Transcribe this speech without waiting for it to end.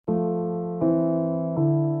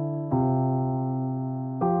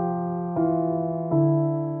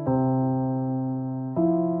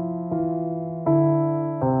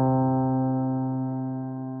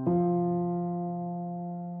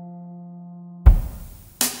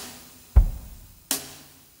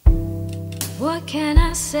What can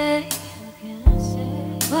I say?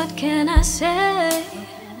 What can I say?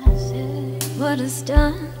 What is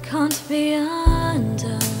done can't be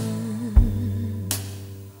undone.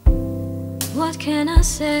 What can I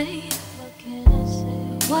say?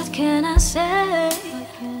 What can I say?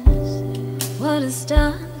 What is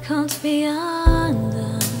done can't be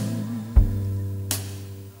undone.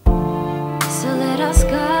 So let our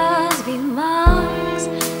scars be marks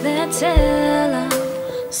that tell our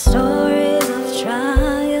stories of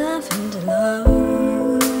triumph and love.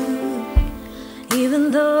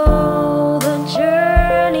 Even though the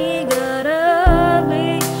journey got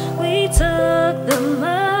ugly, we took the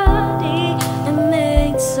muddy and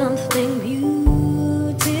made something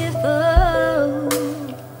beautiful.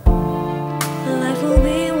 Life will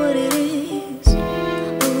be what it is,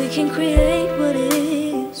 but we can create what it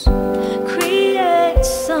is. Create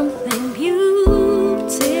something beautiful.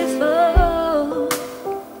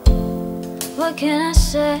 What can I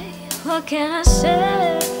say? What can I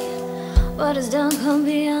say? What is done can't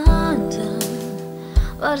be undone.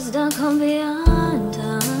 What is done can't be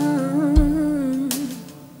undone.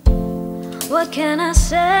 What can I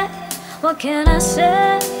say? What can I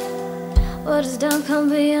say? What is done can't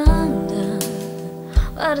be undone.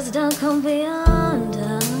 What is done can't be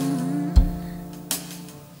undone.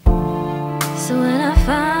 So when I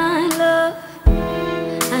find love,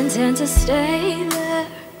 I intend to stay there.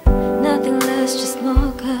 Nothing less, just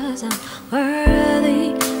more, 'cause I'm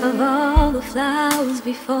worthy of all the flowers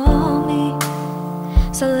before me.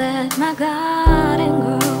 So let my garden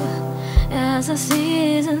grow as the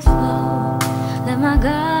seasons flow. Let my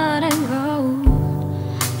garden grow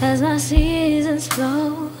as my seasons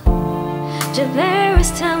flow.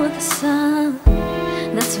 Jaberries turn with the sun,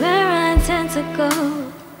 that's where I intend to go.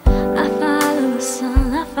 I follow the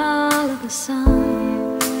sun, I follow the sun.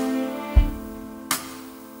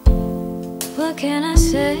 What can I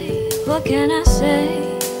say? What can I say?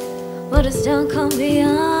 What is done can't be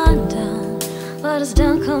undone. What is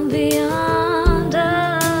done can't be undone.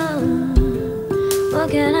 What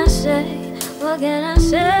can I say? What can I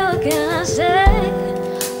say? What can I say?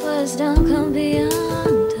 What is done can't be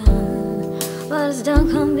undone. What is done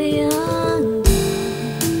can't be undone.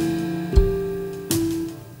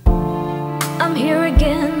 I'm here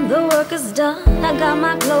again, the work is done. I got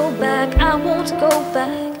my glow back, I won't go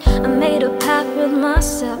back. I made a pact with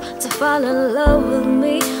myself to fall in love with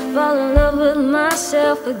me. Fall in love with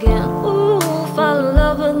myself again. Ooh, fall in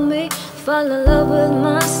love with me. Fall in love with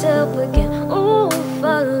myself again. Ooh,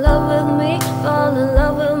 fall in love with me. Fall in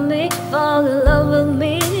love with me. Fall in love with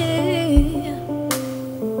me.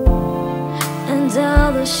 And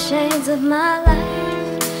all the shades of my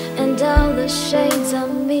life, and all the shades of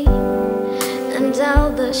me, and all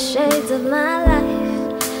the shades of my life,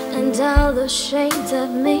 and all the shades of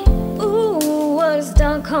me. Ooh, what is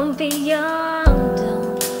done can't be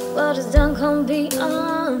undone. What is done can't be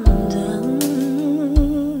undone.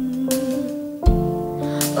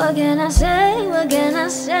 What can I say? What can I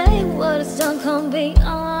say? What is done can't be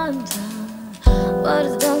undone. What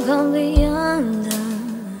is done can't be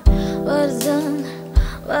undone. What is done?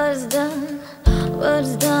 What is done? What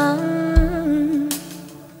is done?